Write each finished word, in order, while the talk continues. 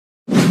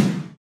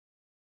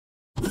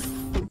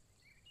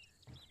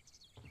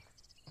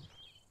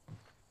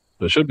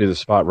There should be the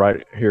spot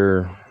right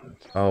here.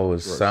 Oh,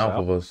 it's Where it's south south.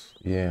 of us.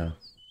 Yeah.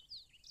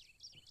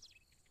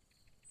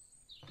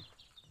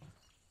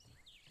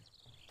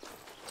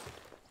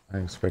 I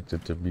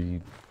expected to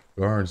be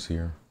guards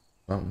here.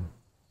 Something.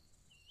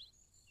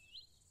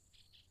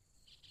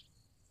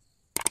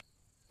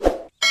 It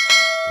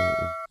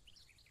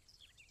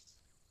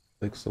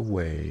clicks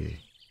away.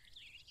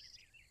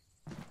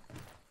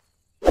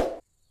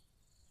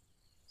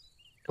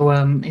 So,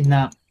 in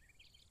that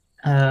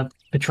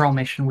patrol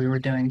mission we were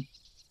doing,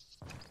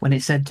 when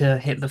it said to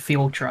hit the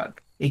fuel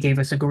truck, it gave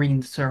us a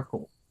green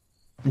circle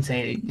and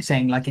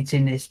saying like it's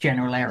in this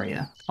general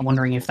area. I'm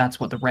wondering if that's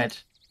what the red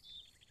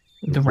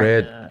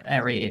Red.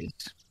 area is.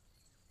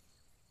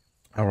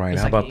 All right.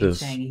 It's How like about it's this?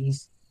 saying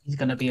he's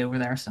gonna be over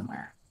there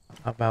somewhere.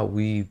 How about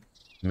we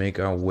make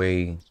our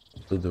way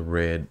to the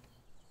red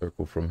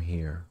circle from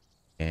here,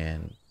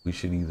 and we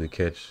should either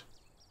catch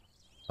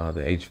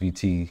the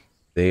HVT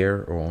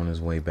there or on his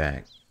way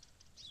back.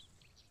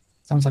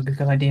 Sounds like a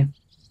good idea.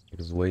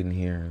 Because waiting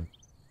here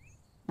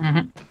Hmm.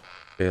 and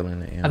failing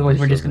the Otherwise, ambush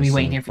we're just doesn't gonna be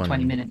waiting seem here for 20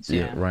 funny. minutes.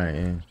 Yeah, Yeah. right.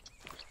 Yeah.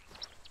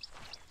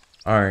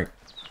 All right,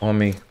 on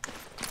me.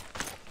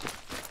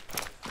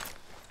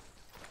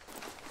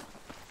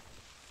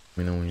 Let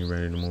me know when you're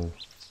ready to move.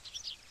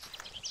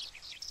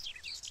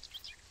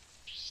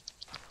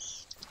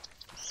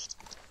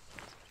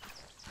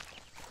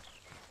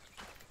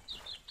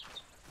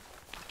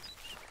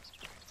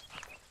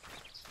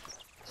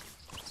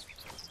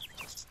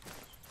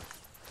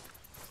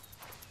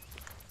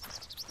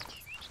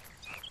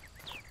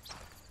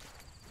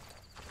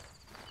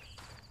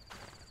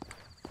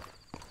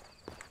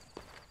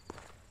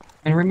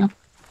 And Remo?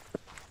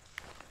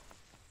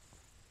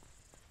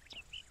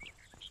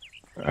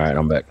 All right,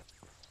 I'm back.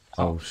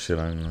 Oh shit!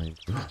 I didn't know you.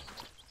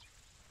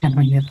 Can't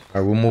bring it.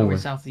 All right, we're Oh, we're moving.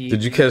 south of the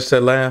Did you HQ. catch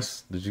that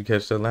last? Did you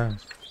catch that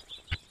last?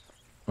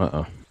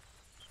 Uh-uh.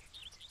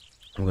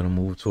 I'm gonna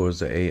move towards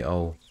the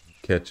AO.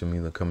 Catch him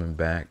either coming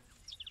back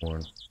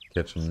or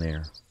catch him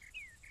there.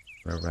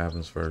 Whatever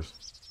happens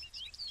first.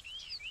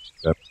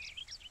 Yep.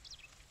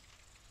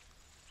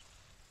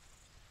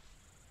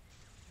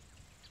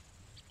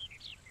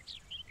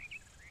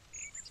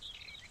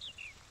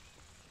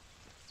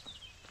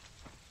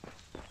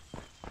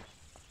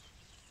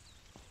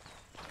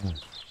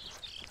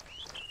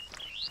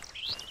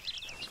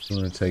 You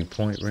wanna take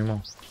point,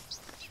 Remo?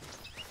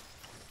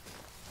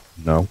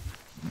 No.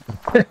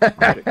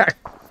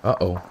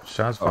 Uh-oh.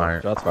 Shots Oh,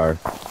 fired. shots fired.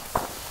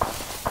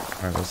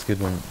 All right, let's get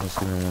in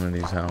one of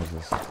these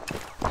houses.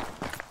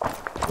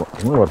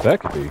 I wonder what that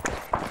could be.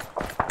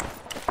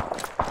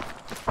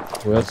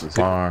 Who else is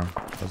here? Far.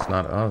 That's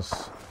not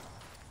us.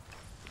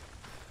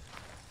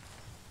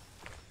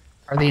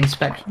 Are the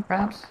inspection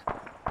perhaps?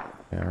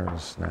 Yeah, I heard a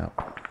snap.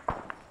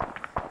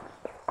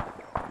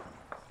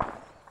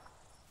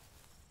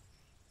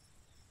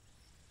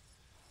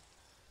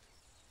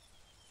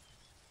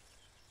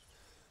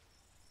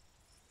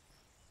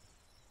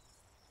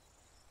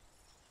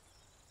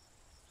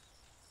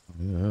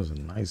 Yeah, there's a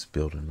nice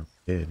building up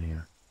ahead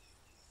here.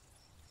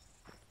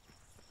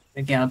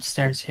 I get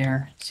upstairs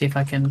here. See if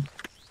I can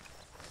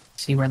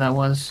see where that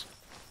was.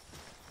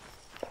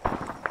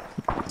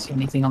 See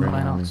anything on the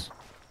Bring it on lighthouse?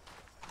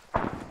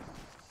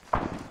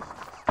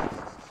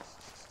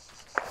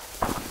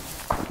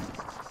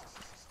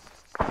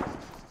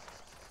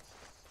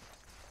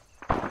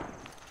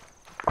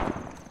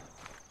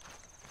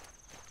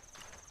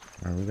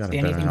 All right, we got See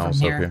a better anything from house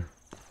up here? here.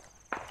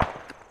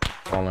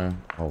 Fall in.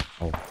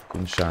 Oh,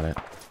 getting shot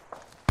at.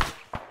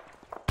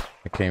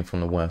 It came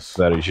from the west.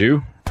 That is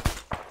you?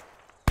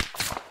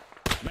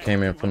 It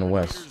came in from the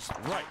west.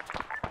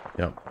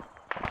 Yep.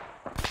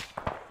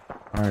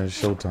 All right,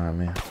 it's showtime,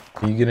 man.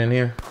 Can you get in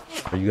here?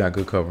 Or you got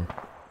good cover?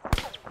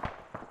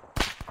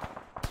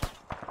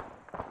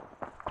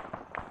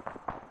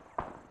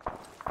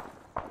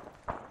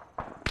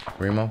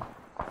 Remo?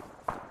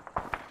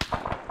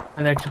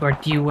 And they're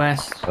toward due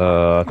west.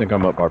 I think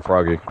I'm up by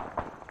Froggy.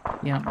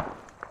 Yeah.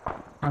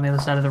 On the other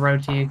side of the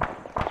road to you.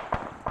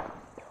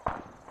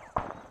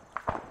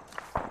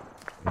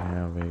 We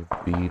have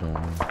a bead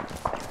on him.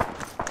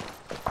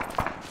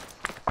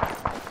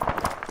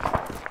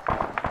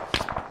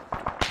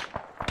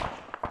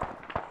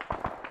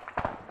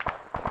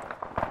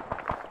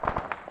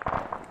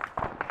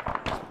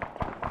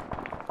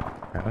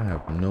 I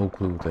have no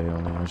clue what they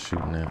only are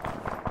shooting at.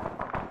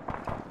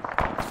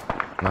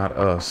 Not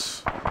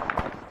us.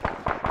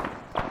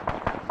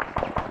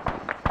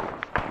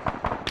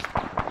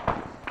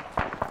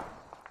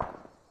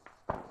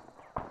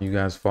 You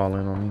guys fall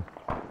in on me?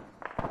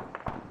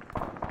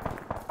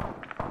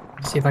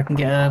 See if I can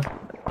get a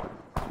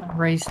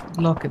raised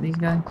look at these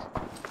guys.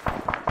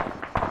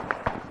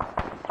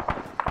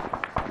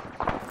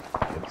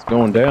 It's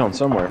going down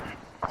somewhere.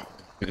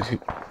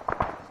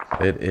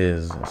 It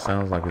is. It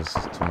sounds like it's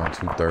to my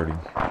 230.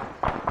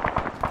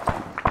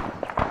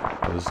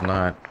 But it's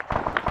not.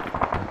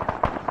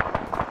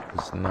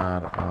 It's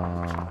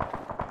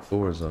not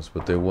towards us,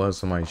 but there was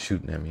somebody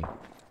shooting at me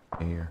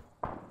here.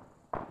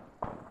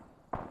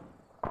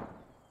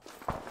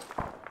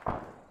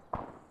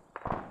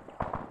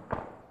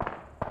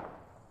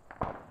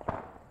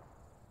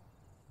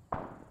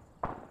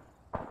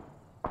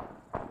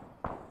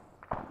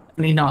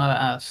 Definitely not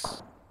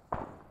us.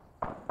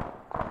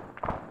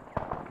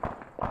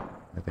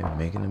 They're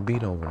making a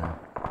beat over there.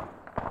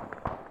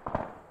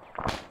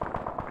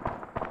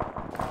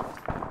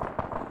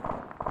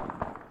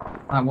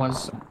 That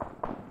was.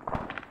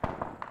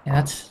 Yeah,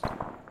 that's.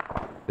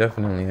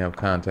 Definitely have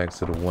contacts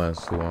to the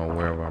west who are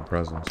aware of our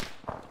presence.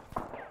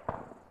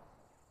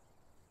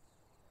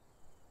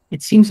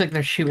 It seems like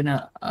they're shooting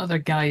at other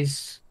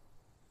guys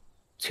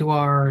to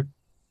our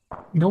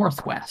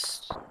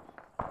northwest.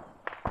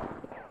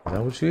 Is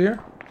that what you hear?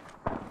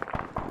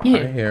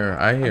 Yeah.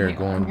 I hear I'm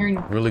going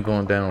hearing- really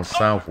going down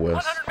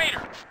southwest. 100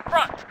 meters.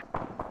 Front.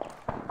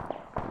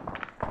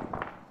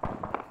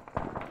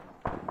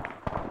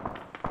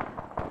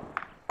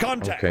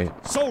 Contact. Okay.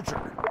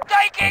 Soldier.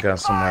 I got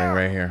somebody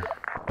right here.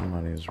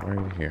 Somebody is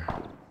right here.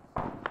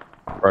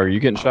 Are you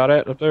getting shot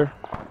at up there?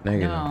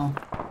 Negative. No.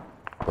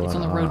 But, It's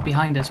on the road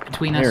behind us,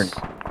 between Here. us,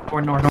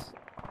 or north.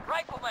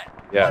 Rifleman.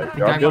 Yeah, The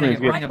guy our building's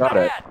running- getting shot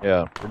at.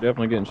 Yeah, we're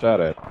definitely getting shot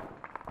at.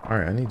 All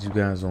right, I need you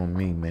guys on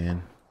me,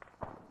 man.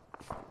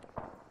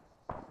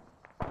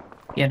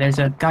 Yeah, there's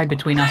a guy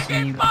between us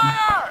and you.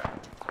 Fire!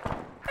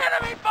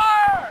 Enemy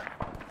fire!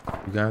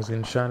 You guys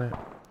getting shot at?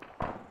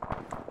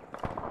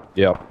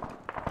 Yep.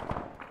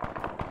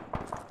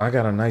 I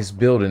got a nice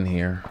building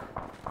here.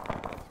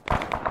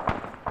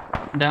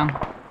 Down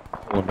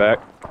Pulling back.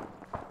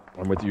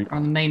 I'm with you,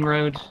 on the main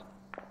road.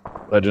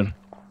 legend.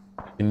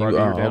 Can you? Roger,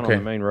 you're down on Okay.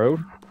 the main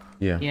road.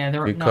 Yeah. Yeah,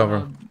 there Get no, cover.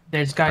 no,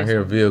 there's guys. hear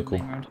a on the vehicle.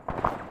 main road.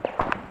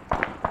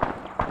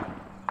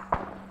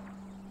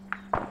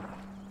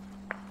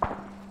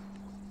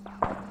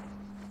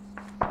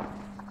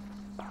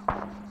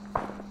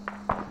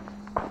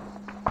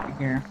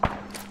 Here.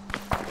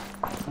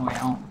 Oh, wait,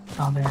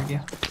 oh, there you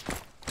go.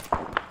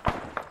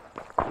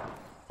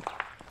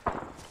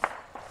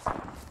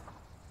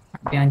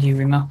 Behind you,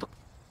 Remo.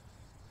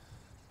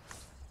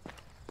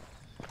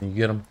 Can you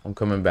get him? I'm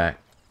coming back.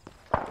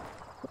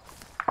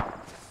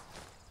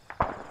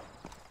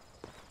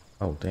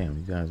 Oh damn!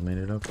 You guys made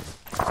it up.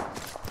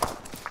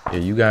 Yeah,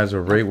 you guys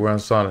are right where I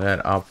saw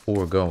that Op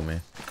 4 go,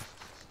 man.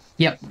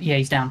 Yep, yeah,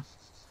 he's down.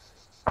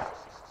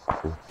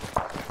 Cool.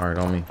 All right,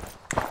 on me.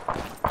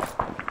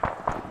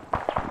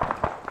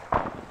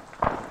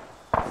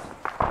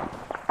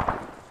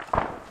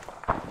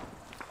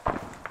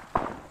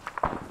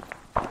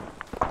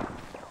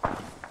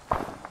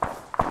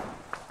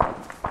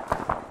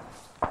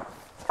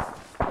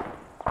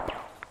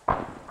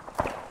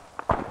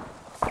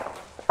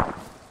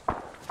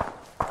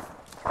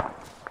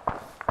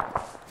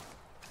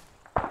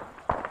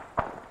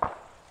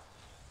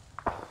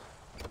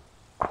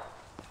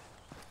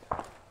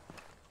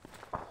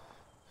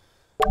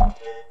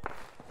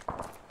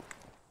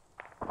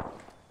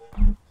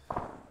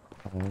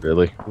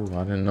 Really? Ooh,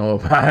 I didn't know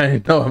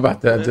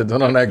about that. Just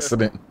on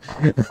accident.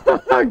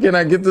 Can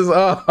I get this?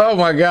 Oh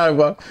my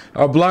God!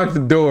 I blocked the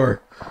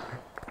door.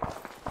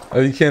 Oh,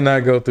 you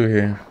cannot go through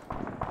here.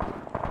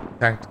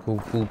 Tactical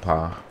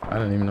fupa. I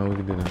didn't even know we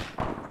could do that.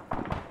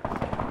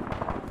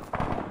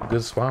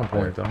 Good spawn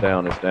point though.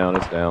 Down, it's down,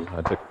 it's down.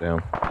 I took it down.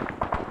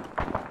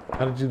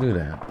 How did you do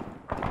that?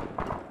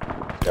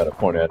 Got to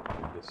point at it.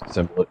 Just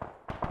assemble it.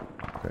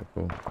 Okay,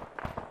 cool.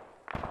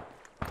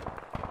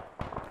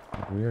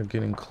 We are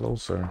getting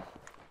closer.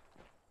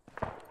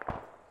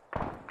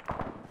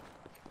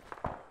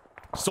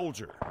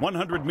 Soldier.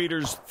 100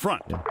 meters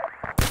front. Yeah.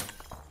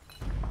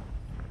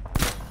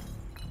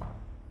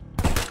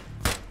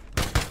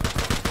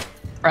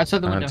 Right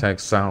outside the window.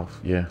 Contact south.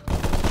 Yeah.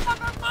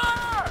 Under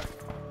fire!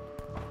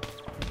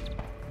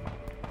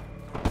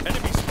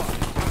 Enemy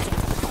spotted.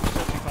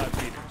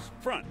 75 meters.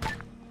 Front.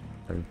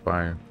 Heavy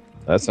fire.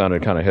 That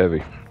sounded kind of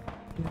heavy.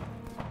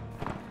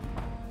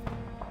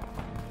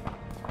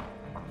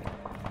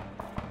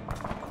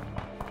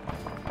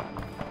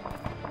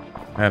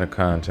 I had a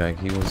contact.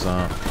 He was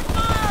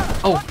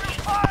Oh,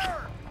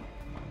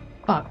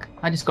 fuck.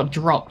 I just got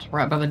dropped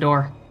right by the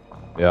door.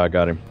 Yeah, I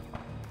got him.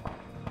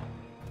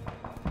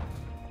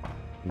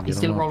 you He's get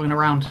still him up? rolling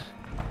around.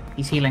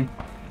 He's healing.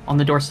 On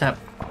the doorstep.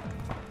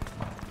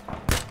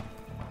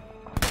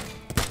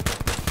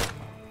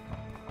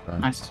 Okay.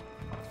 Nice.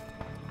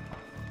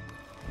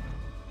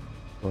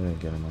 Go ahead and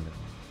get him under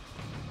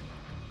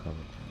cover.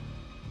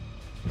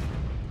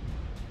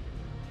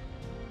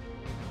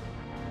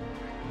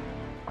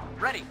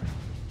 Ready.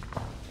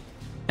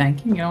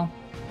 Thank you.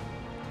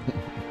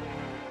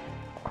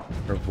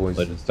 Her voice.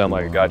 Let it sound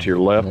like it got to your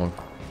left. Yeah.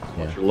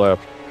 What's your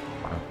left?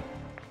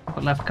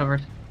 Got left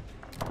covered.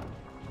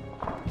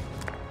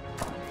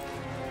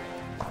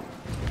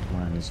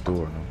 Behind this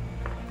door.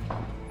 No?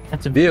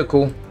 That's a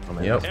Vehicle. I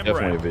mean, Yep. it's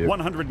definitely a MRAP. vehicle.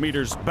 100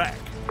 meters back.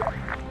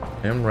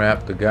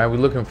 MRAP, the guy we're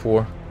looking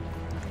for.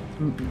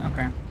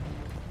 Okay.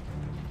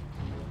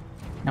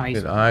 No,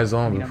 he's Get eyes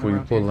on coming down before the you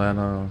road pull here.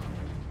 that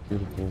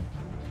beautiful.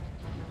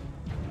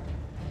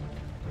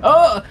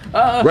 Oh!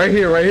 Right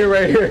here, right here,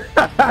 right here.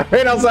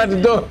 Right outside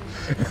the door.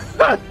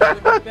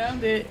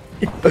 Found it.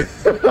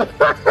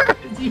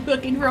 Is he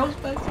fucking rolls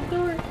past the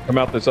door? Come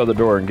out this other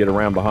door and get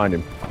around behind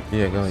him.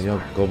 Yeah,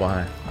 go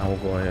behind. I will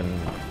go ahead and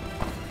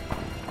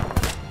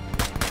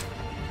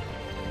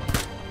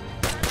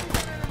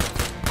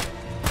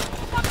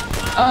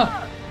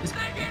Oh! This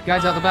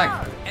guy's out the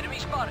back. Enemy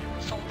spotted.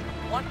 Soldier.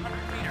 100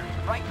 meters.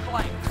 Right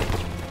flank.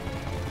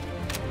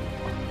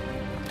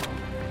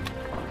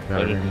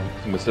 Got it.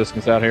 Some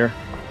assistance out here.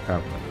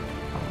 Copy.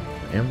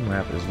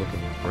 M-Map is looking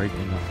to break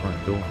in the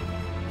front door.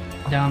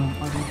 Down.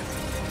 Okay.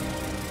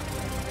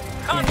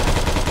 Contact.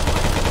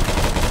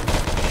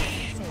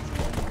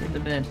 Hit the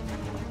bed.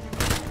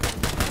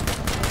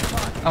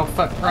 Oh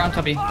fuck, we're on top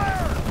of you.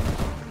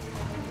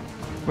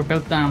 We're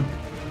both down.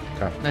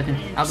 Copy. Legend,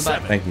 out the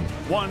back. Thank you.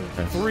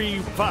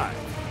 135.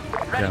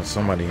 Got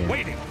somebody in.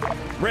 Waiting.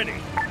 Ready.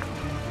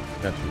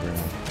 Got you,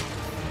 Remo.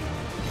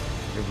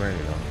 Get ready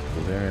though,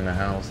 because they're in the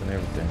house and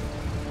everything.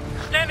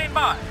 Standing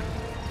by.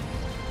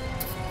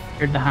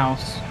 Cleared the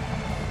house.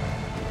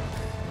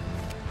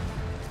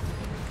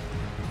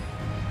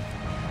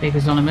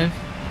 Baker's on a move.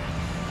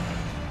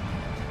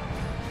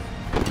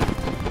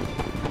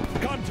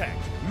 Contact.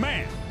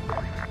 Man.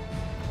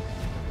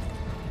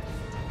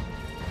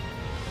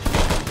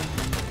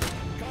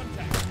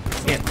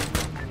 Contact. Yep.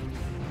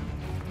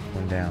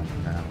 One down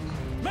in the house.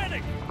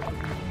 Medic.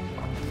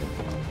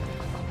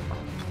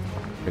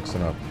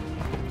 Fixing up.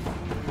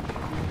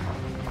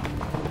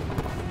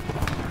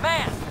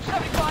 Man.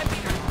 75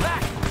 meters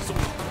back.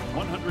 Soldier.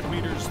 100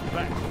 meters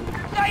back.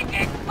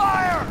 Taking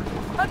fire.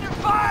 Under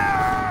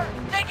fire.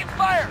 Taking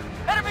fire.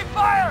 Enemy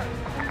fire.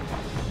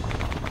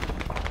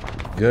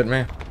 Good,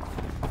 man?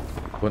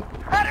 What?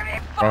 Enemy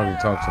Probably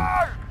fire. talk to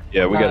him.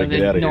 Yeah, we gotta the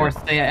get out of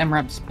north, the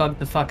MRAP's bugged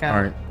the fuck out.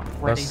 Alright,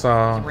 Already. let's, It's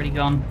already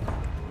gone.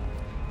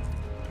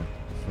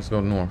 let's go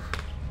north.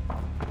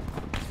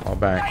 All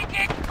back.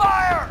 Taking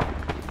fire.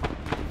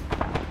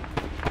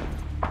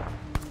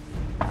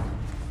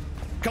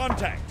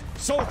 Contact.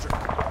 Soldier.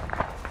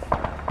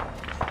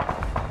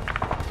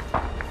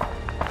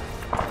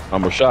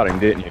 Almost shot him,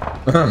 didn't you?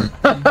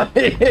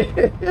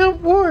 Yeah,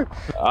 boy.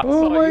 I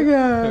Oh saw my you.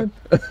 god.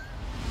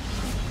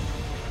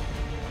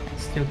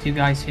 Still two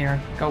guys here.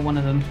 Got one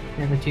of them.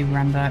 The other two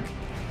ran back.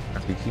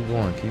 Okay, keep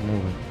going, keep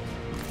moving.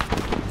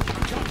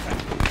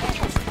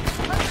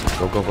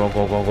 Go, go, go,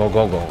 go, go, go,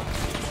 go, go.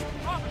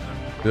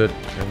 Good.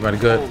 Everybody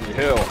good? Holy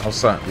hell.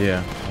 Outside,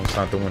 yeah.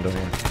 Outside the window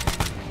here.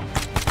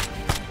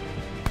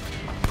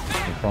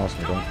 Don't cross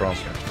me, don't cross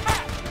me.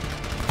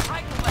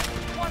 Right flank.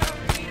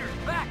 100 meters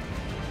back.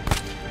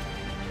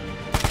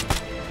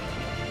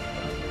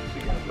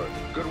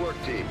 Good work,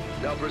 team.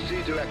 Now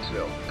proceed to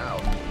Xville.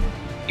 Out.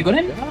 You got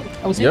him?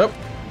 I was Yep.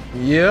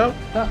 Yep.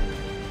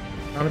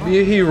 Trying to be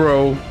a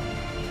hero.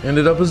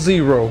 Ended up a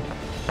 0.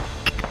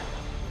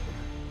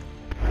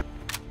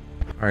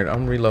 Alright,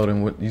 I'm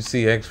reloading. What you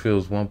see,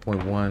 Xfield's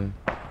 1.1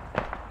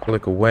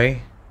 click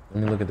away.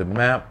 Let me look at the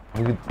map.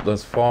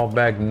 Let's fall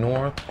back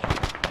north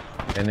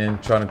and then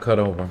try to cut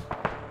over.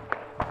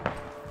 All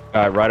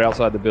right, right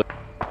outside the building.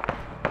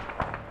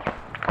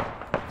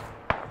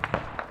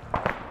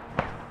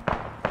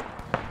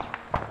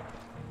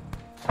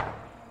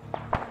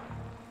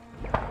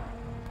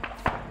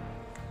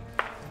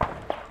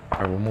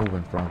 Alright, we're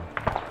moving from.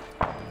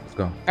 Let's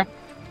go.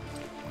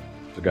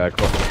 The guy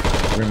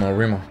across.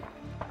 Remo.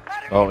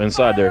 Oh,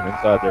 inside there,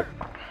 inside there.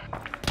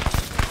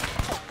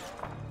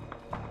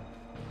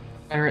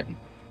 Fire it.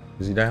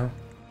 Is he down?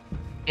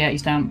 Yeah,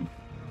 he's down.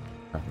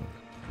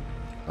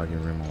 I'll get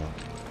Remo up.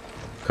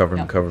 Cover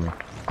me, Yep. cover me.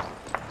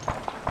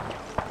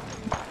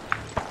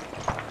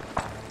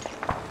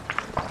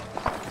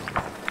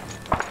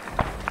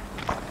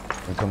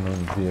 I'm coming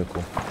in the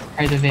vehicle.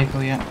 Right, the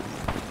vehicle, yeah.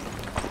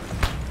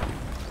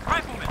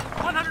 Rifleman.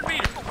 100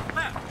 meters.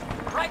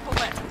 Left.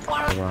 Rifleman.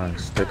 100 Alright,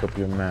 stick up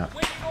your map.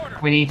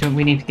 Waiting order.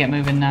 We need to get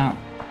moving now.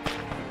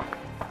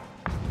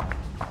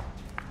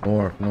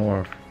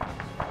 North.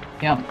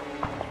 Yep.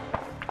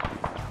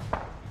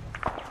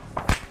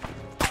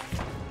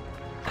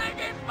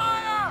 Taking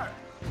fire.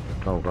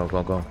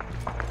 Go.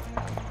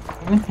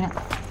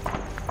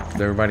 Yeah.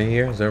 Is everybody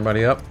here? Is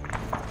everybody up?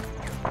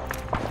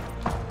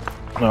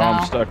 No, I'm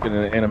No. stuck in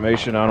an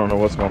animation. I don't know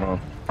what's going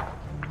on.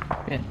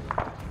 Good.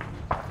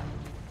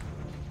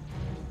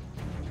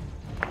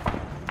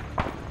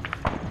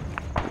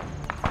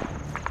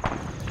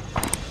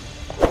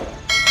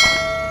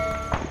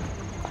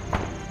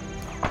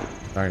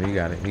 Alright, he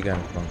got it. He got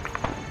it from.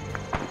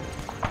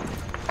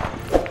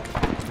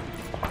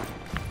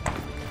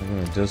 I'm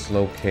gonna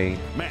dislocate.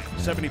 Man.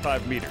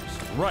 75 meters.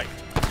 Right.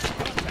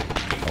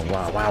 Oh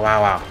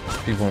wow.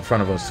 People in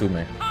front of us too,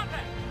 man.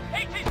 Contact.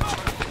 18 movers.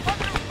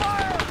 Under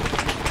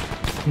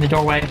fire. In the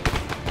doorway.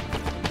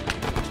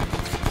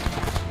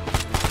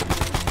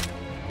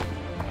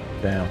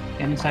 Damn.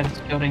 Get inside this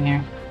building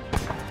here.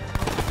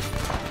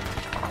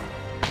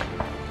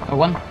 Oh,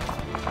 one.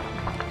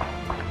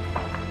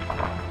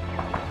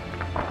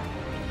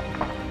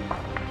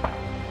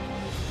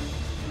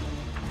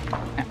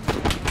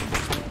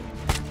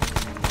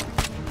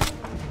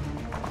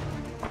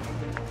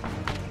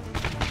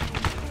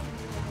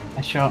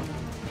 Nice shot.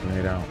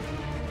 Laid out.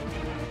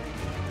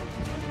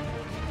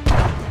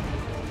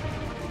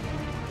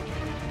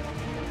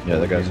 Yeah,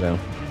 that guy's down.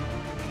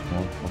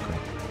 Oh, okay.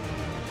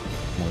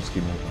 Come on, let's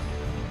keep moving.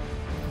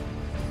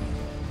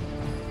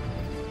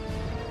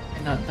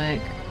 Not back.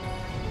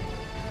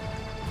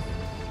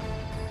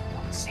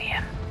 Don't see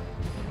him.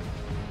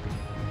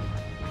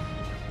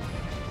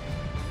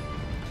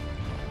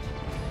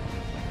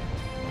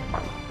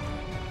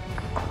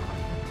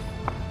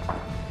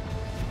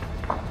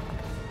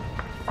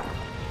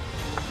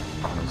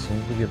 As soon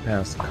as we get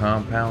past the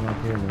compound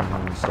up here, we're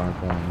gonna start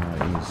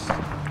going east.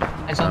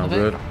 It's on Sound the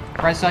good?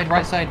 back. Right side,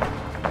 right side.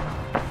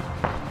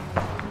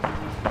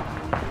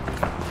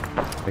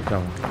 They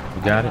come.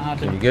 You I got don't know how it?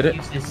 to Can you get it?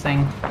 Use this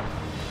thing.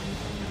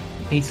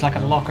 It's like a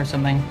lock or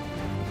something.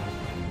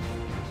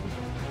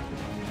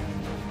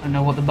 I don't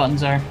know what the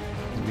buttons are.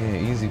 It's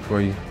being easy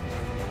for you.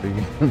 So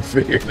you can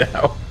figure it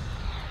out.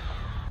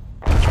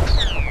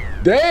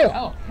 Damn!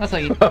 Oh, that's how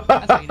you.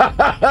 That's how you do it.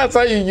 That's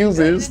how you use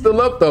it. It's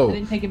still up I though.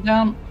 didn't take him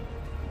down.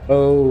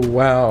 Oh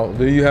wow.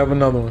 Do you have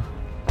another one?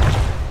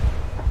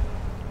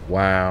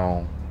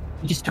 Wow.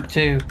 He just took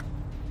 2.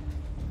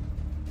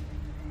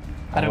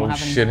 I don't Oh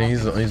have any. shit, more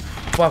he's rockets.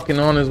 fucking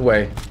on his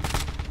way.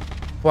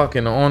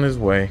 Fucking on his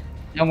way.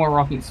 No more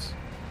rockets.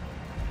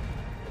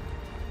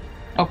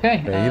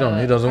 Okay.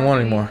 Yeah, he doesn't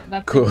want any more.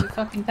 That's Cool. the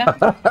fucking down.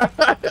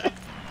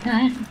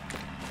 Alright.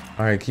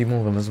 Alright, keep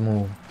moving, let's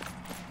move.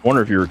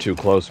 Wonder if you were too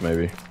close,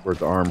 maybe, for it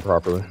to arm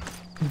properly.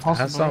 I saw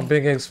Possibly.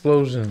 big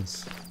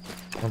explosions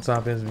on top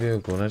of his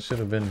vehicle. That should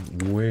have been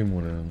way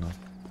more than enough.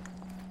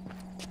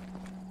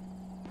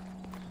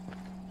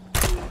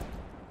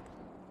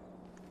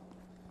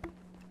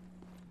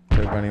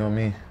 Everybody on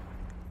me.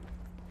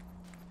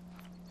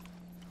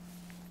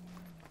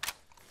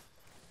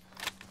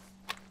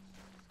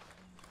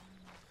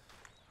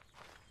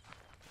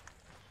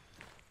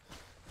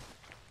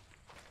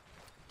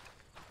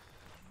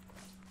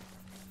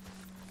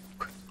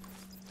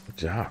 Good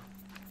job.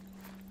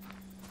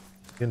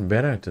 Getting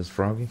better at this,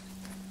 Froggy.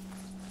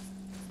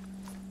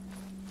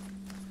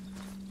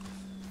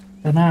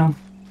 For now.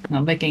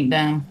 No, Vic ain't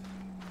down.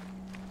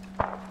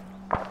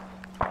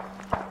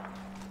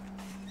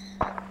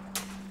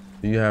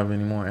 Do you have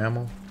any more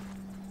ammo?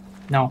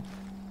 No.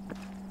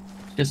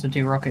 Just the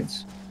 2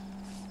 rockets.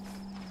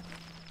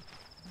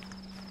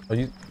 Oh,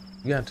 you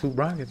got 2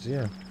 rockets,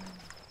 yeah.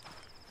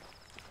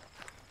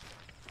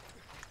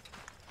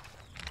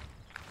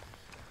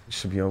 You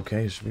should be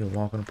okay. It should be a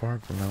walk in the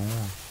park from now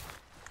on.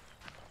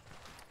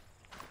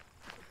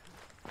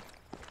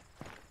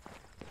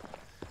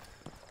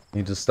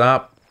 Need to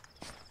stop.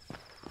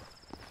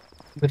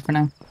 Good for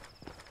now.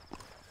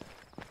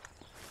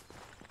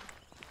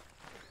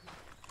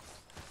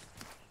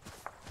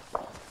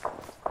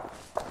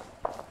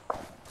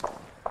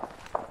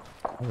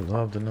 I would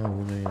love to know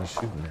who they are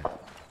shooting at.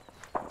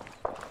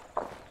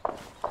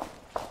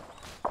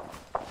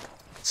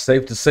 It's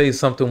safe to say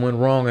something went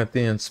wrong at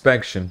the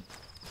inspection.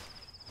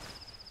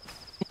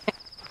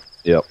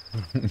 Yep.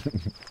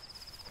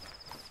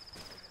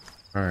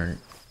 Alright.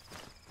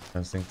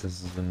 I think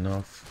this is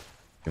enough.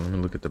 Okay, let me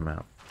look at the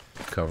map.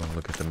 Cover and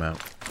look at the map.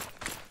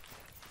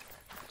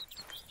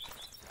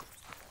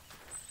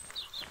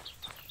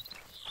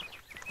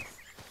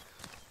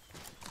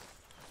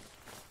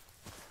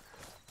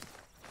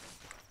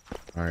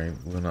 Alright,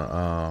 we're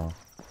gonna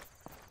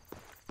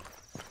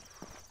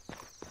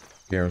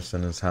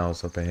garrison this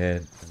house up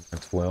ahead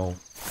at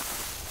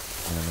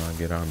 12 and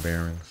get our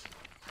bearings.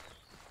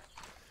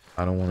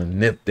 I don't want to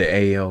nip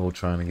the AO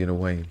trying to get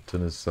away to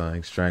this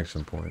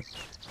extraction point.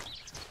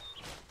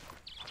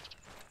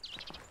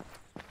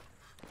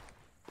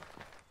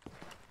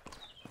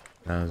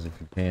 Guys, if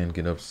you can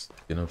get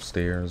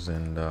upstairs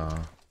and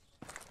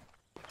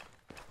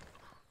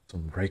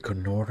some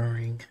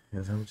reconnoitering.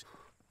 Is that what you,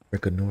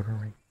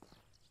 reconnoitering?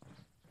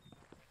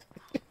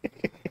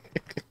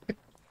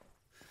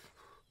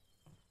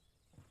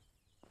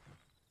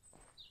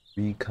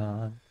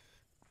 Recon.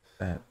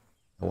 That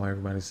why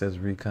everybody says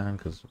recon,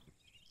 because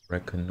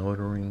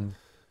reconnoitering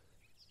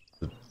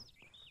does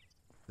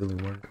really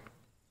work.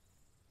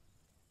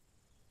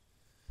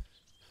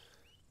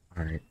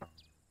 All right.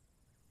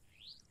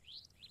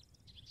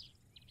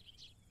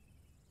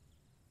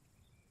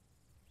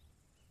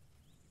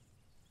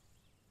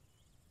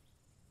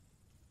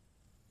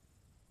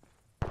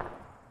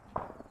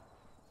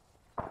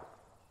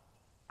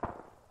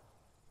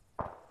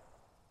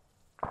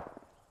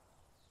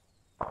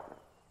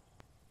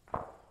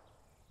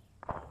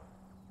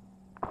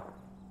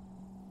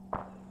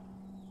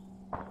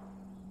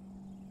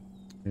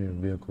 Your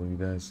vehicle, you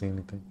guys see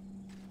anything?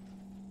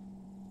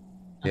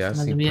 Yeah, I see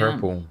Nothing yet.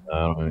 purple. I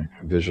don't have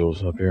any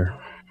visuals up here.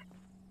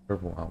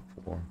 Purple out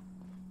for.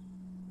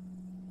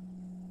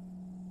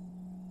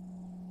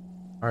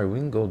 Alright, we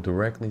can go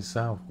directly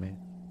south, man.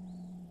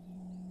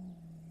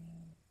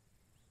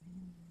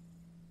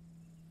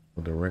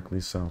 Go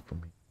directly south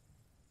from me.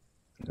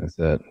 That's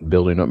that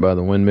building up by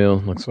the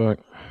windmill, looks like.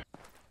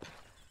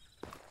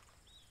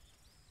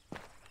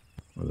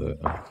 Where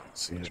the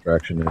See it?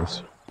 extraction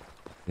is.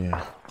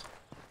 Yeah.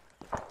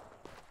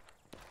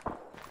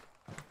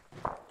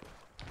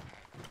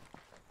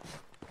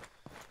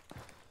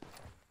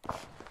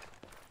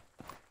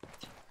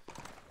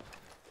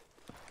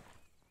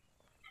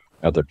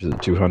 Out there to the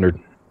 200.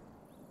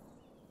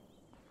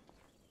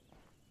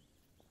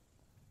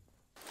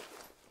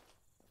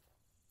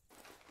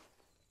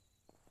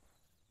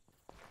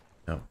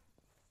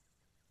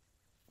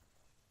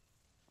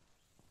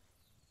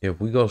 If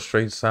we go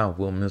straight south,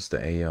 we'll miss the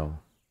AO.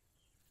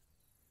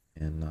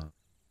 And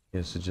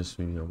yes, it's just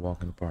me a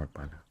walk in the park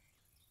by now.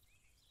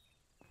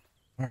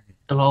 All right.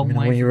 A long Let me know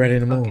way when you're from ready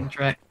the to fucking move.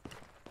 track.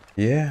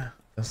 Yeah,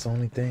 that's the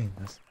only thing.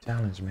 That's the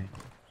challenge, man.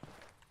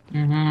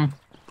 Mm-hmm.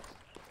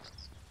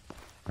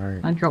 All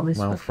right. I drop this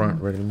I'm out front,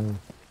 fucking ready to move.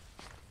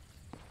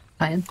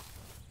 iron.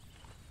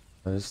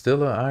 There's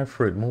still an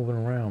Ifrit moving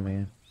around,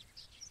 man.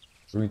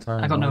 3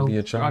 times I got might no be a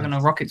I got challenge. no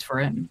rockets for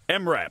it.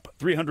 MRAP,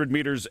 300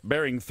 meters,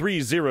 bearing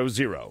 300.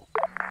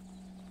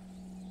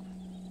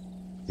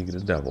 Think of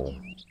the devil.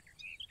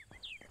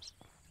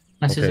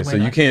 Unless Okay, there's a so way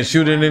you that I can't can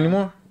shoot get it around.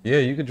 anymore? Yeah,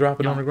 you can drop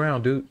it on No. the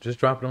ground, dude. Just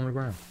drop it on the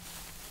ground.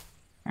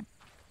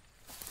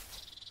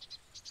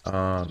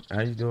 How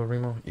you do it,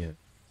 Remo? Yeah,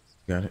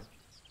 got it.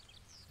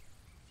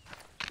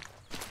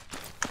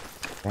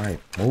 Right,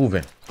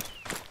 moving.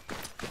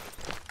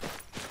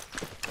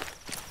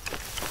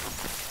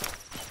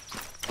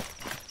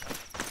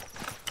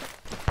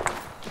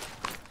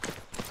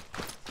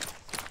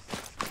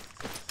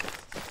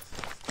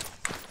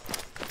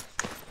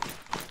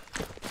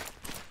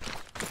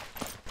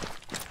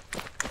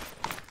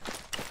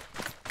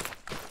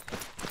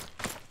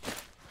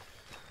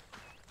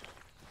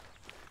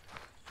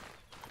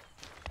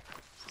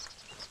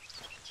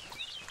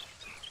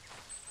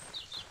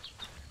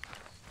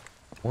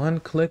 One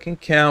click and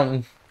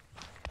counting.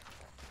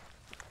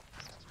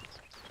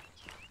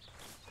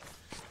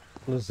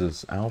 What is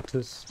this?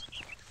 Altus?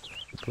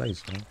 Good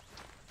place, man.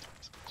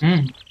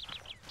 Mm.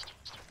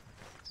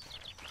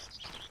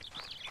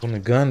 When the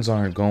guns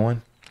aren't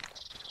going.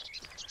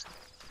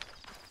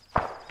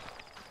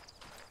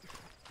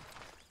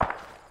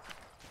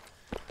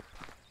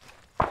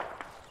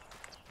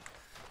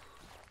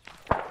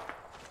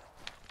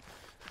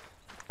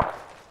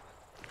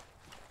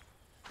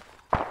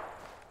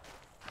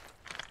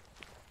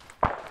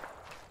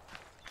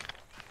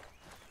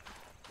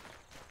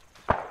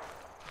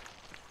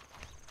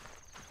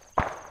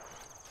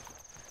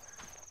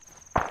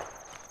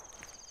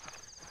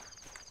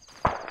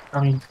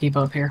 Probably need to keep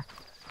up here.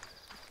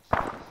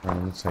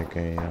 Let me take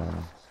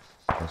a,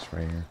 this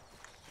right here.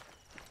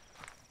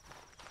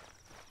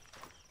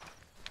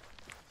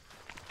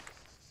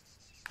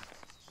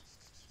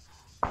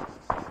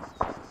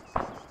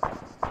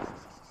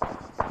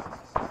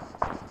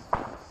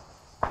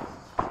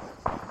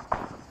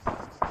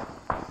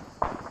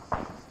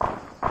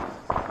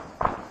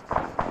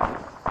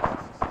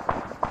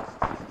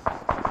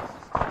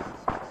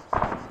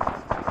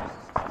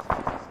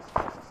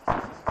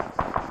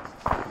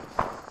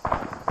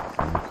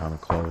 I'm kind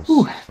of close.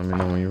 Ooh. Let me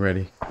know when you're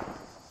ready.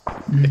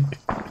 Mm.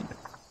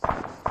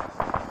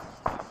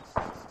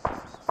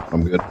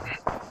 I'm good.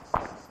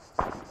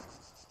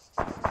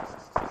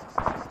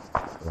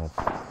 Well,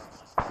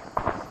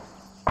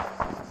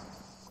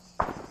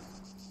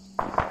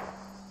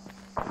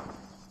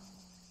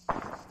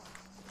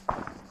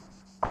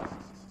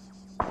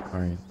 all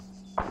right.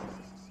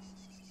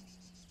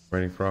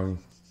 Ready, Froggy?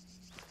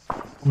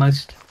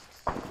 Almost.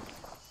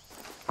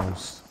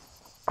 Close.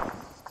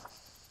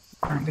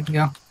 Alright, good to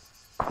go.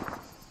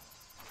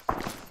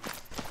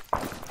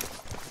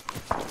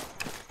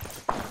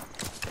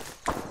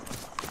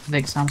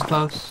 Vic sounds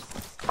close.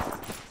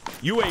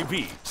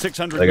 UAV,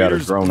 600 They got a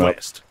meters drone up.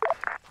 west.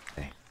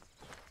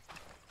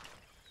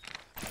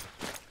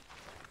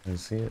 You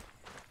see it?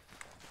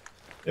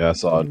 Yeah, I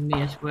saw it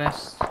Miss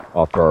West.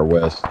 off to our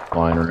west,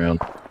 flying around,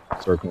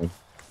 circling.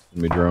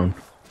 Enemy drone,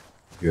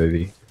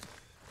 UAV.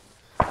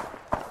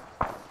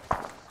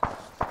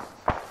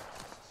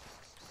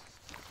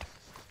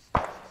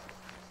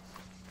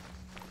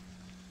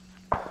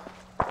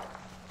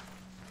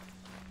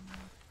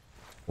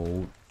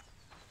 Hold.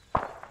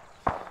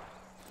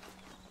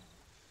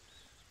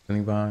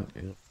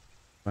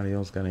 Anybody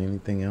else got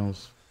anything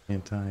else?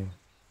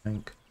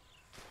 Anti-tank?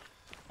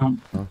 No.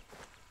 No?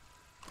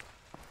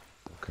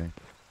 Okay.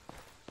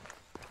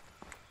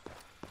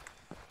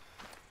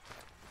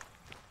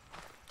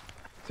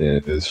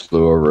 It just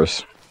flew over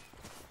us.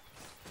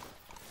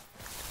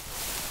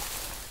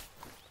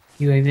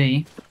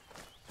 UAV.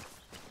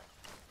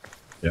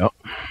 Yep.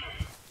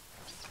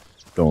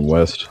 Going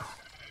west.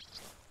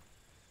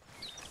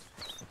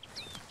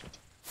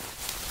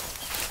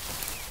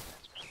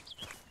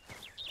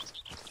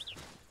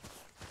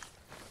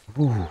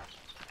 Ooh.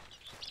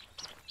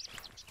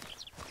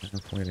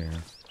 Halfway there.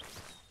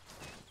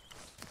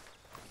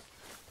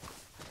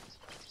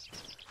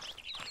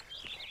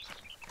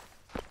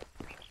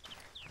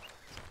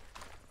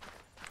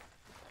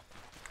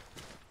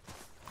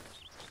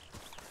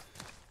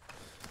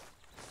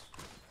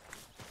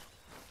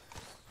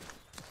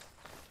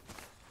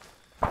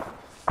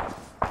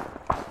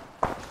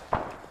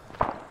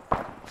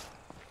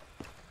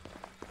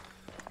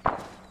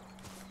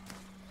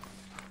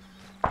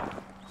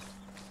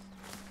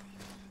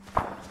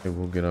 Okay,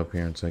 we'll get up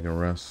here and take a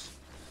rest.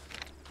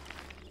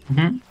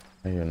 Mm-hmm.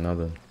 Hey,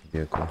 another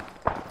vehicle.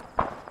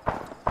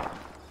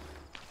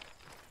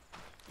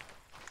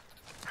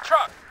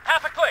 Truck,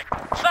 half a click,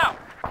 south.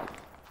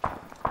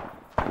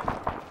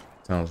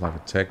 Sounds like a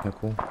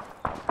technical.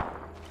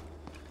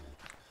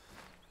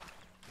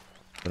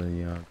 for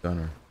the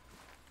gunner.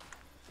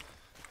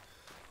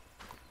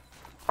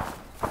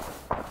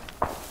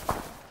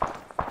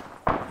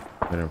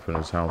 Better put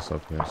his house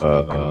up here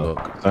so we can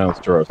look. Sounds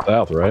to our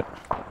south, right?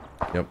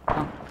 Yep.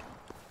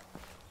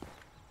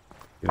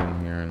 Get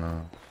in here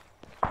and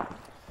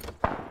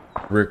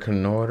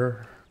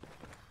reconnoiter.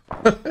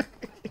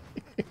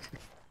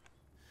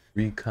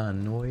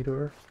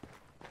 Reconnoiter.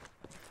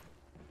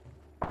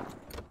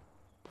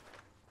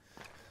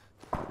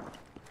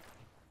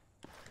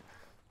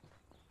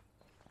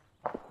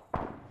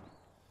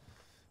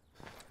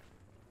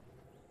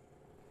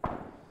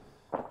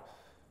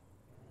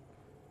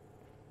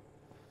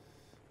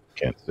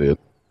 Can't see it.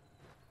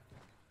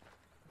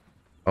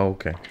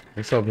 Okay.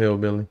 What's up,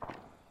 Hillbilly?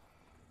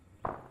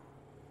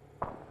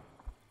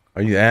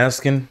 Are you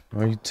asking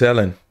or are you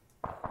telling?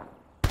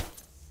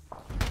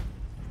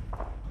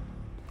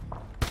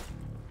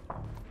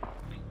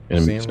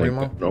 Enemy See him, snake.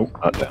 Remo? Nope,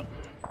 not down.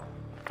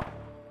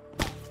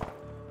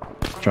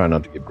 Try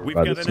not to get bit We've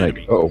by got the an snake.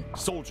 enemy. Oh,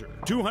 Soldier,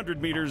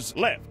 200 meters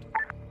left.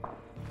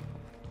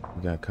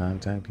 You got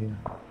contact here?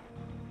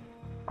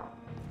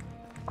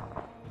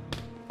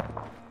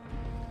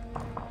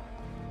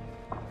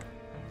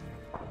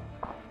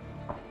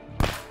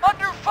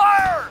 Under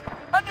fire!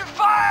 Under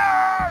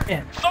fire!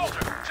 Yeah. Soldier,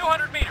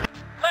 200 meters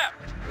left.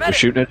 they're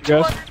shooting at you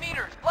guys. 200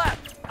 meters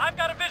left. I've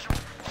got a visual.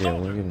 Yeah,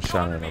 we're getting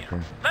shot at up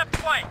here. Left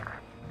flank.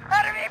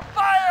 Enemy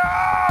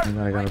fire!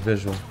 I got a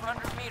visual.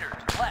 200 meters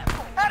left.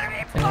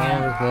 Enemy Oh,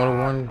 there's fire! more than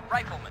one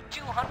Rifleman,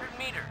 200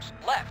 meters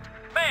left.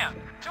 Man,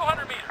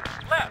 200 meters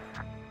left.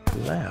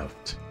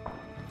 left.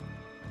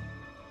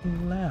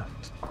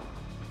 Left.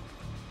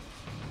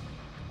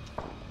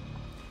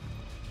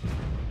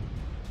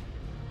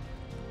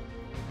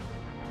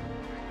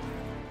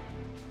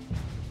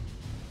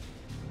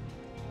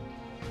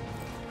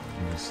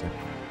 Give me a second.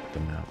 The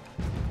map.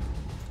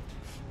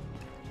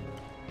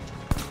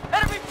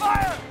 Enemy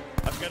fire!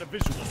 I've got a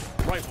visual.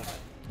 Rifleman,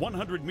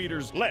 100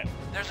 meters left.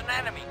 There's an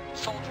enemy.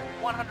 Soldier,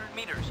 100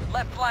 meters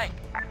left flank.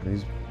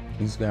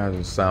 These guys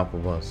are south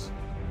of us.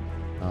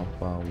 South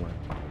far away.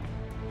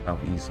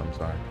 Southeast, I'm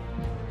sorry.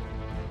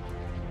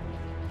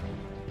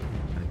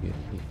 Gotta get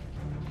here.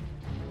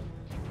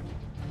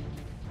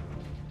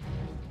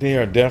 They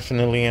are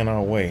definitely in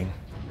our way.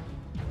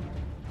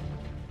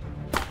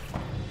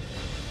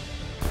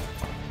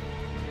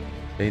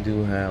 They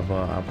do have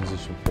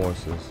opposition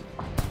forces.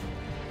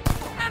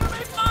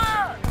 Enemy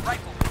fire!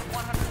 Rifleman,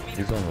 100 meters.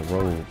 He's on the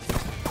road.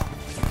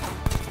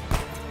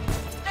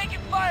 Taking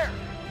fire!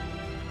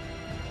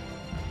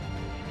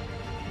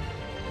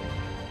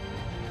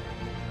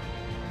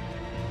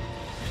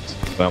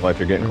 Sound like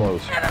they're getting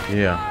close.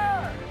 Enemy Yeah.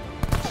 fire!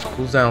 Soldier,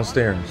 Who's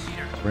downstairs?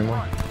 100 meters Remo?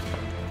 front.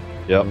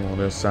 Yep. Oh,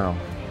 they're south.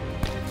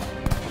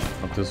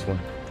 Up this way.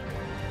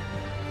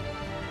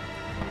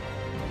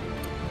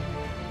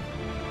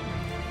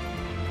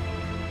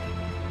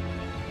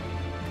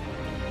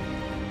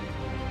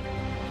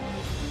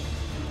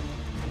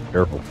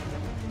 Careful.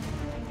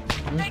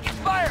 Taking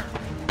fire!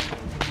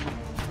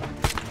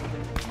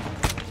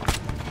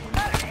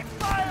 Enemy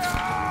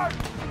fire!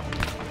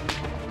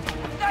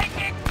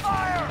 Taking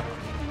fire!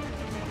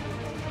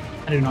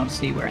 I do not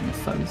see where the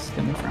foe's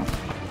coming from.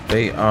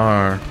 They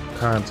are,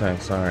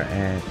 contacts are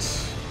at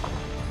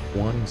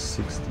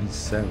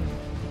 167.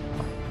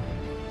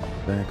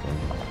 Exactly.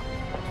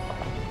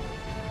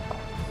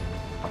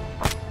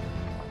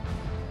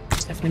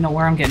 It's definitely not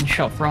where I'm getting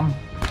shot from.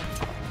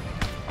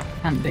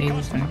 Can't be.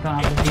 It's going to come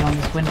out of beyond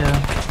this window.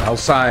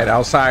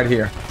 Outside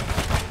here.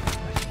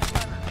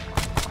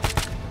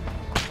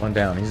 One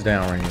down, he's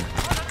down right here.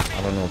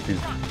 I don't know if he's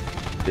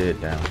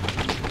dead down.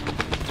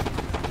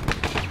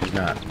 He's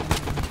not.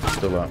 He's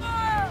still up.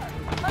 Fire!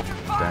 Under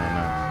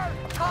fire!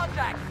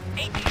 Contact!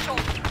 80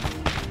 soldiers!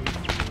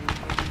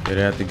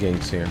 They're at the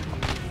gates here.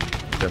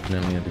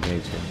 Definitely at the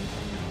gates here.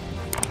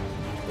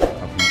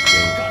 Up these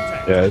gates.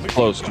 Contact. Yeah, it's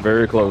close.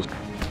 Very close.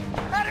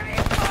 Enemy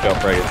Go,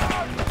 frag it.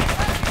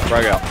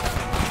 Frag out.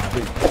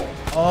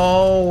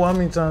 Oh, how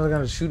many times I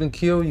gotta shoot and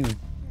kill you?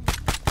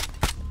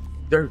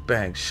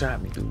 Dirtbag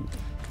shot me, dude.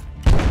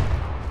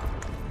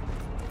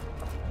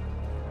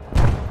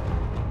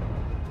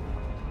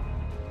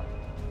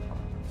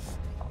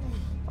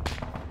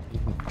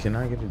 Can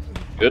I get it?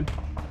 Good.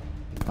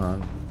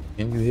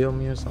 Can you heal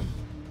me or something?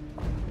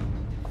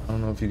 I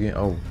don't know if you get.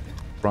 Oh,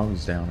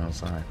 Froggy's down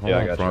outside. Hold Yeah,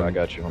 on, I got you. Froggy. I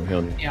got you. I'm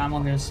healing you. Yeah, I'm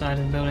on the other side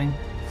of the building.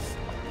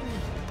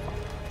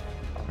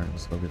 All right,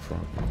 let's go get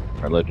Froggy.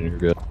 All right, Legend, you're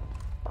good.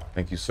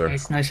 Thank you, sir.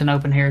 It's nice and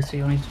open here, so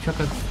you'll need to chuck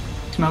a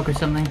smoke or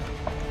something.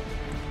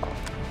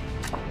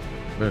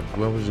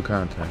 Where was your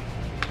contact?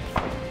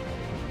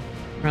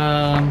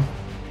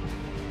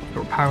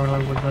 Sort of parallel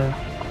with the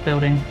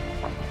building.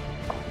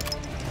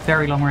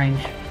 Very long range.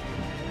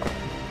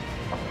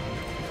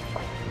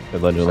 Hey,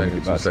 Legend, let me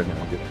get Two back. seconds.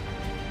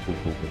 Cool,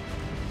 cool, cool.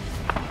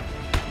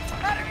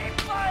 Enemy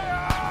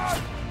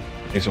fire!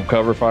 Need some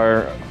cover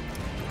fire.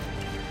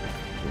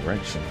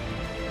 Direction.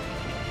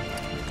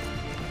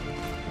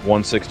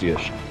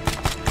 160-ish.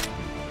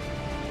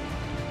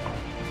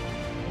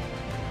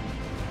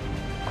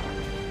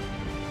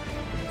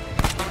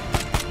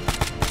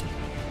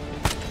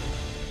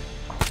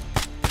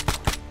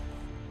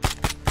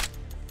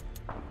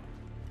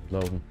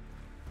 Loading.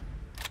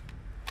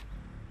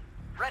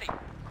 Ready. I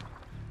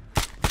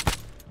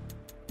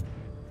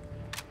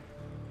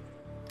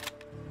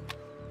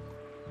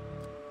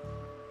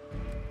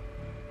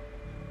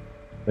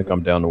think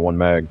I'm down to 1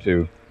 mag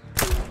too.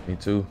 Me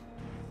too.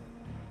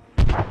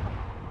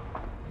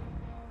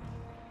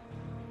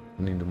 We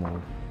need to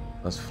move.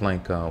 Let's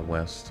flank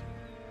west.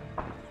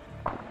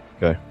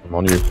 Okay, I'm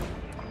on you.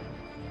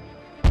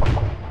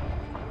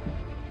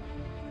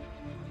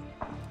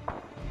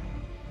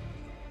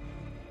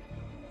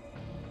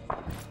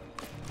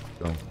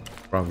 Go.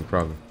 Froggy.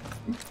 I'm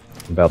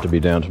about to be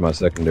down to my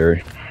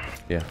secondary.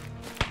 Yeah.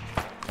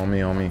 On me.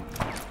 Is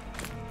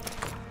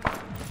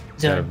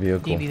Got there a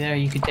vehicle. DB there?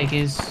 You could take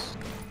his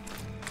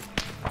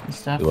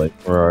stuff. Too late.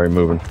 We're already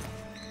moving.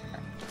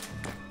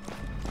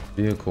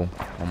 Vehicle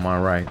on my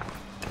right.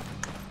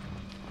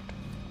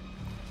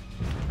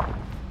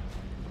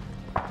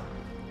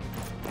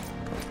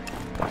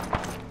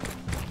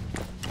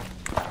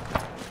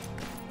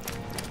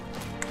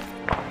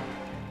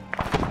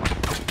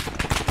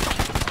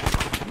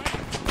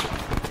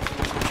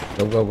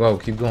 Go.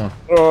 Keep going.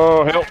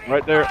 Oh, help!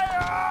 Right there.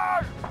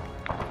 Fire!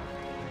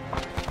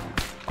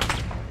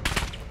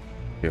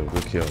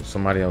 Good kill.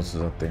 Somebody else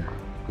is up there.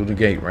 Through the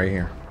gate right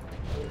here.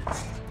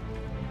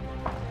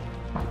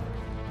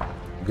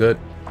 Good.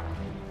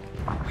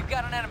 We've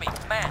got an enemy.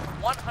 Man,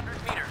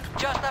 100 meters.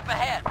 Just up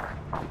ahead.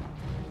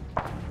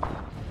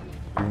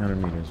 300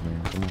 meters,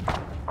 man. Come on.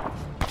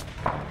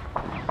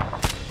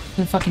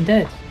 They're fucking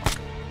dead.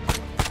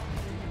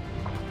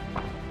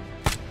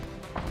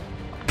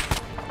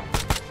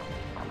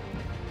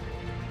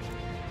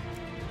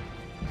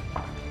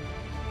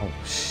 Oh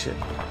shit.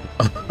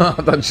 I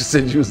thought you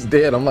said you was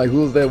dead. I'm like,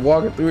 who's that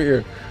walking through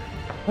here?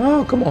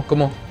 Oh, come on.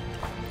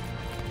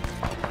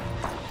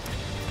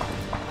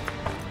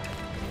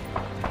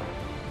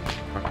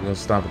 We're gonna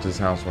stop at this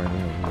house right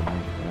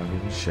now. I'm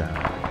getting shot.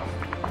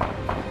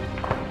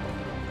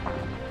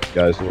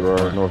 Guys who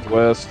are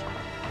northwest.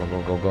 Go.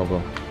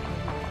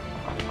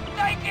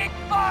 Taking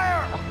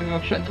fire! I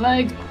got shot in the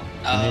leg.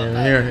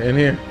 In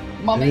here.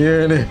 Mommy.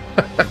 In here.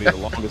 It'll be the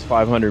longest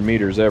 500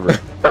 meters ever.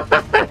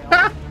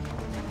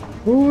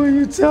 Who are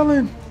you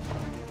telling?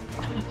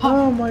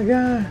 Oh my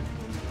god.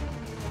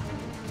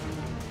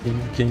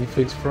 Can you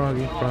fix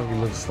Froggy? Froggy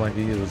looks like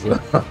he is.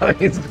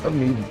 he's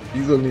gonna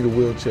need a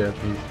wheelchair,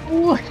 please.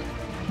 What?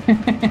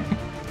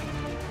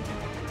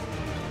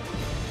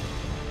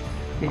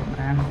 Shit,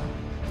 man.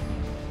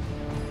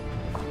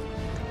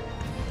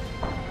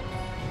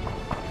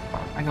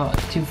 I got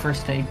 2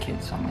 first aid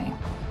kits on me.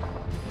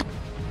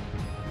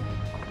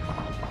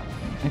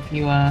 If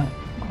you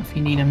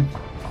need them.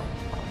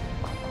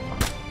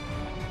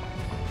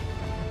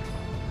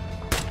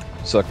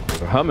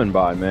 Sucker humming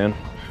by, man.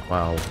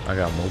 Wow, I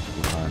got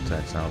multiple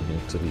contacts out here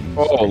to the east.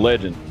 Oh,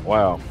 legend.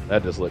 Wow,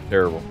 that just looked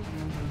terrible.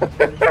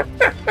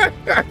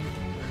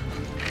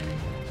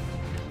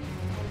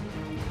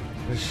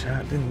 This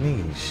shot didn't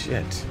mean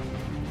shit.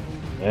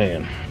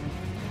 Man.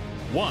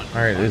 One.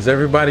 All right, is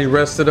everybody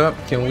rested up?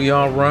 Can we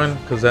all run?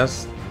 Cause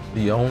that's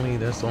the only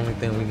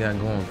thing we got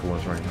going for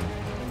us right now.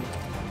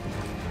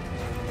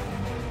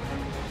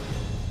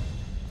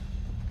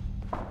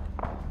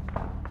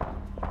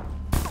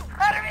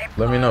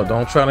 Let me know.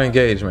 Don't try to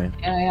engage me.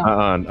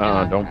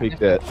 Yeah. Don't peek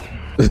that.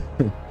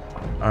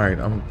 All right,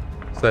 I'm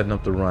setting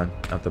up the run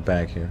out the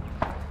back here.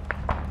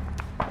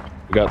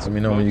 We got Let some.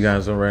 me know when you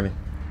guys are ready.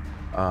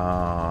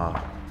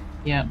 Yeah.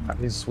 I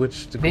need to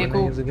switch to Vehicle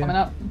grenades again. coming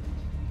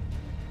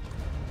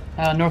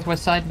up.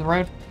 Northwest side of the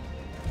road.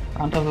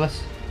 On top of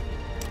us.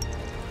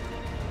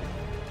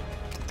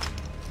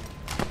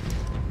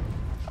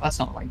 Oh, that's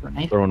not the right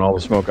grenade. Throwing all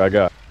the smoke I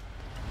got.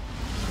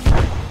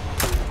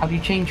 How do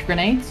you change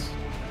grenades?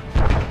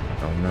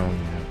 Oh no.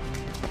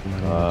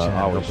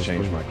 I always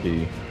change my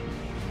key.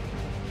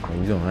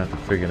 We're gonna have to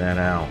figure that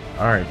out.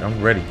 All right,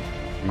 I'm ready.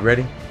 You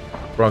ready?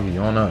 Froggy,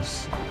 on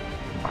us.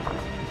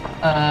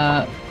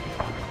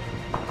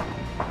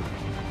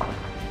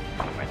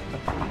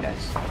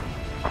 Guys.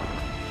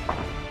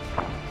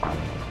 Oh,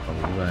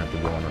 we're gonna have to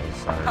go on the other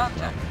side.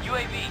 Contact.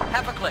 UAV.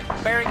 Half a click.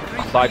 Bearing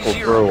 330. Cycle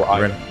through. You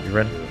ready? You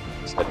ready?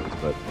 Settings,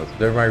 but let's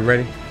Is everybody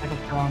ready?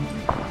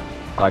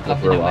 cycle Love to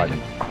through. do it.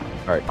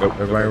 All right, go.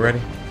 Everybody ready?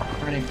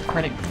 Ready.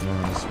 I'm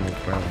on the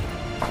smoke rally.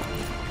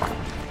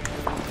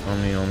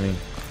 On me.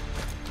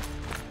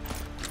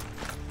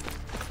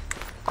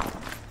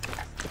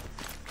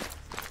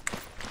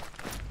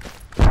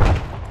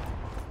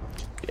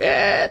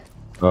 Yeah.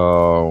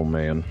 Oh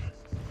man.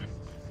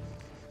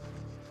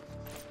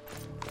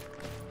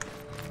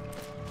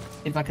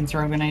 If I can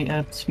throw a grenade,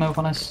 smoke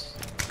on us,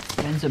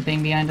 it ends up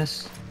being behind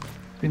us.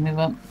 We move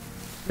up.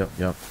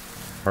 Yep.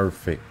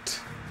 Perfect.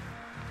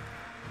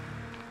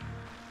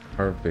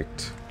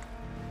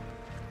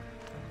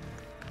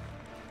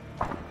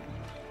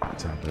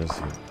 Top of this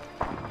here.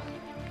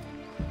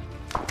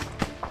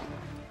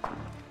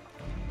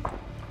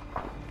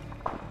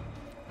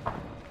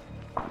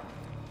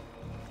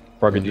 Parker,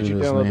 We'll did do you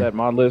this, download man. that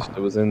mod list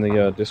that was in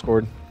the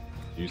Discord?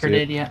 Did you Sure see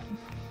did, it? yeah.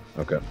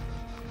 Okay.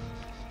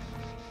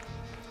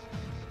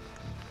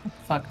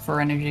 fuck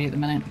for energy at the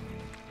minute.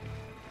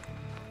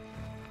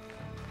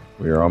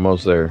 We are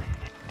almost there.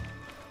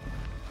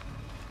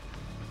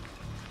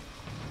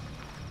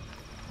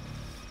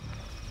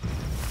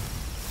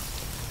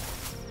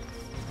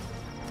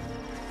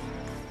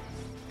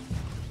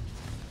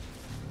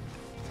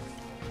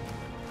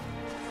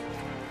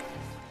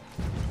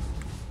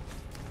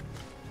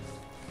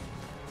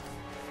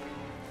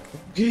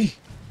 Okay.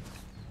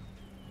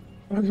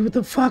 Okay, what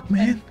the fuck,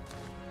 man?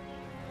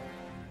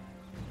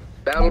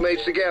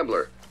 Battlemates the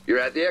Gambler, you're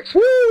at the exfil.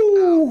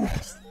 Woo!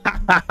 Yeah,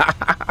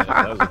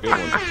 that was a good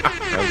one.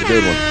 That was a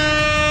good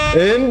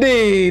one.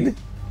 Indeed.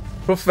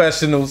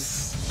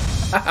 Professionals.